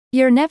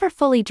You're never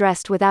fully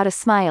dressed without a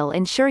smile.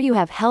 Ensure you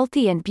have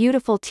healthy and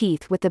beautiful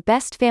teeth with the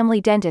best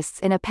family dentists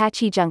in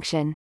Apache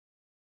Junction.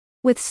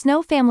 With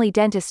Snow Family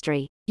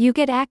Dentistry, you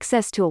get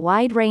access to a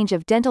wide range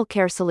of dental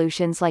care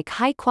solutions like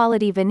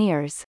high-quality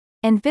veneers,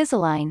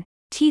 Invisalign,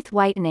 teeth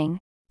whitening,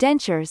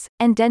 dentures,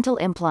 and dental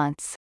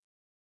implants.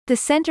 The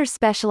center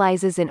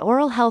specializes in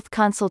oral health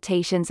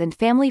consultations and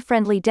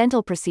family-friendly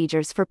dental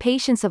procedures for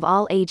patients of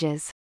all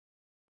ages.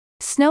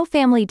 Snow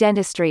Family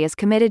Dentistry is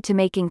committed to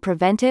making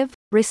preventive,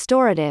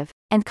 restorative,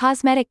 and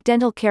cosmetic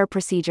dental care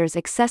procedures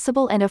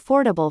accessible and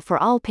affordable for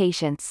all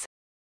patients.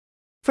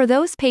 For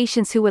those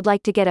patients who would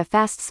like to get a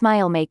fast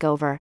smile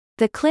makeover,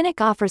 the clinic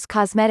offers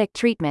cosmetic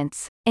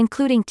treatments,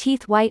 including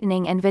teeth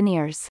whitening and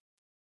veneers.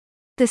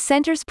 The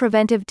center's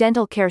preventive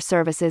dental care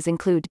services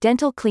include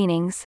dental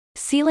cleanings,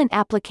 sealant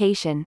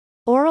application,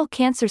 oral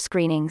cancer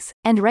screenings,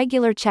 and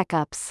regular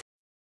checkups.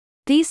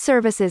 These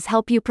services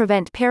help you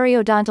prevent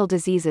periodontal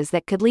diseases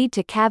that could lead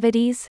to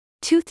cavities,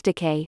 tooth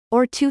decay,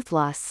 or tooth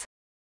loss.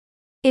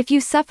 If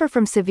you suffer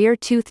from severe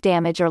tooth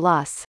damage or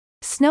loss,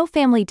 Snow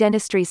Family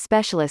Dentistry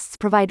specialists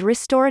provide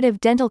restorative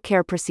dental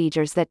care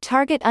procedures that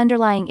target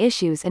underlying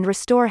issues and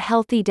restore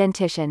healthy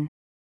dentition.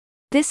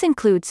 This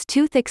includes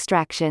tooth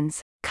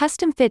extractions,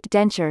 custom-fit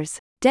dentures,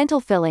 dental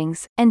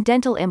fillings, and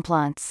dental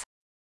implants.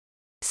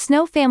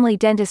 Snow Family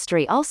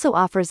Dentistry also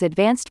offers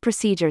advanced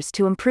procedures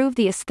to improve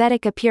the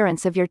aesthetic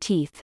appearance of your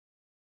teeth.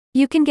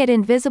 You can get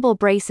invisible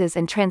braces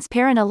and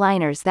transparent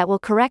aligners that will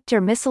correct your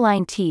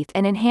misaligned teeth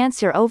and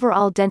enhance your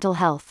overall dental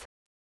health.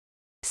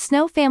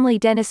 Snow Family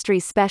Dentistry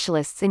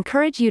specialists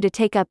encourage you to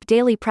take up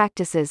daily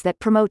practices that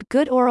promote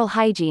good oral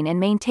hygiene and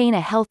maintain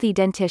a healthy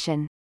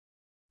dentition.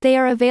 They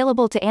are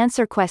available to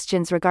answer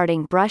questions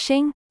regarding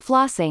brushing,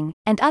 flossing,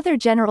 and other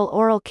general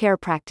oral care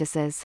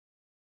practices.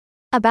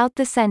 About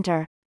the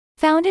center.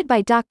 Founded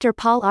by Dr.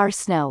 Paul R.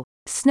 Snow,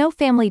 Snow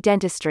Family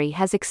Dentistry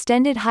has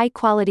extended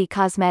high-quality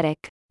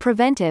cosmetic,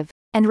 preventive,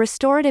 and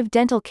restorative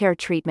dental care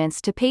treatments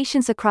to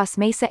patients across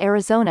Mesa,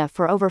 Arizona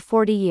for over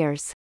 40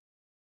 years.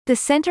 The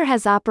center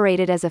has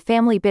operated as a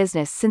family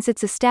business since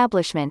its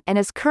establishment and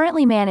is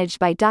currently managed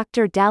by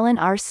Dr.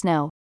 Dallin R.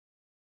 Snow.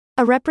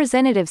 A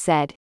representative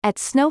said, "At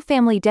Snow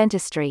Family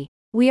Dentistry,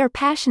 we are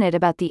passionate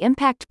about the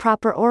impact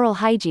proper oral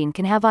hygiene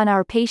can have on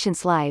our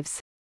patients'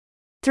 lives.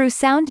 Through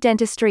sound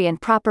dentistry and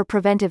proper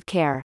preventive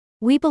care,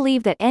 we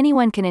believe that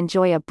anyone can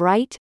enjoy a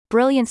bright,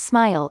 brilliant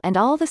smile and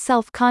all the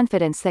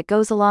self-confidence that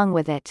goes along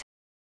with it.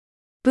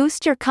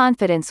 Boost your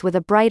confidence with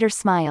a brighter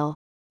smile.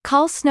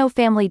 Call Snow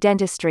Family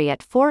Dentistry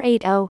at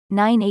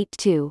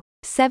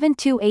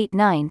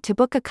 480-982-7289 to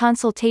book a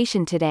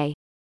consultation today.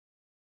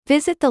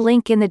 Visit the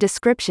link in the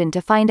description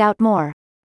to find out more.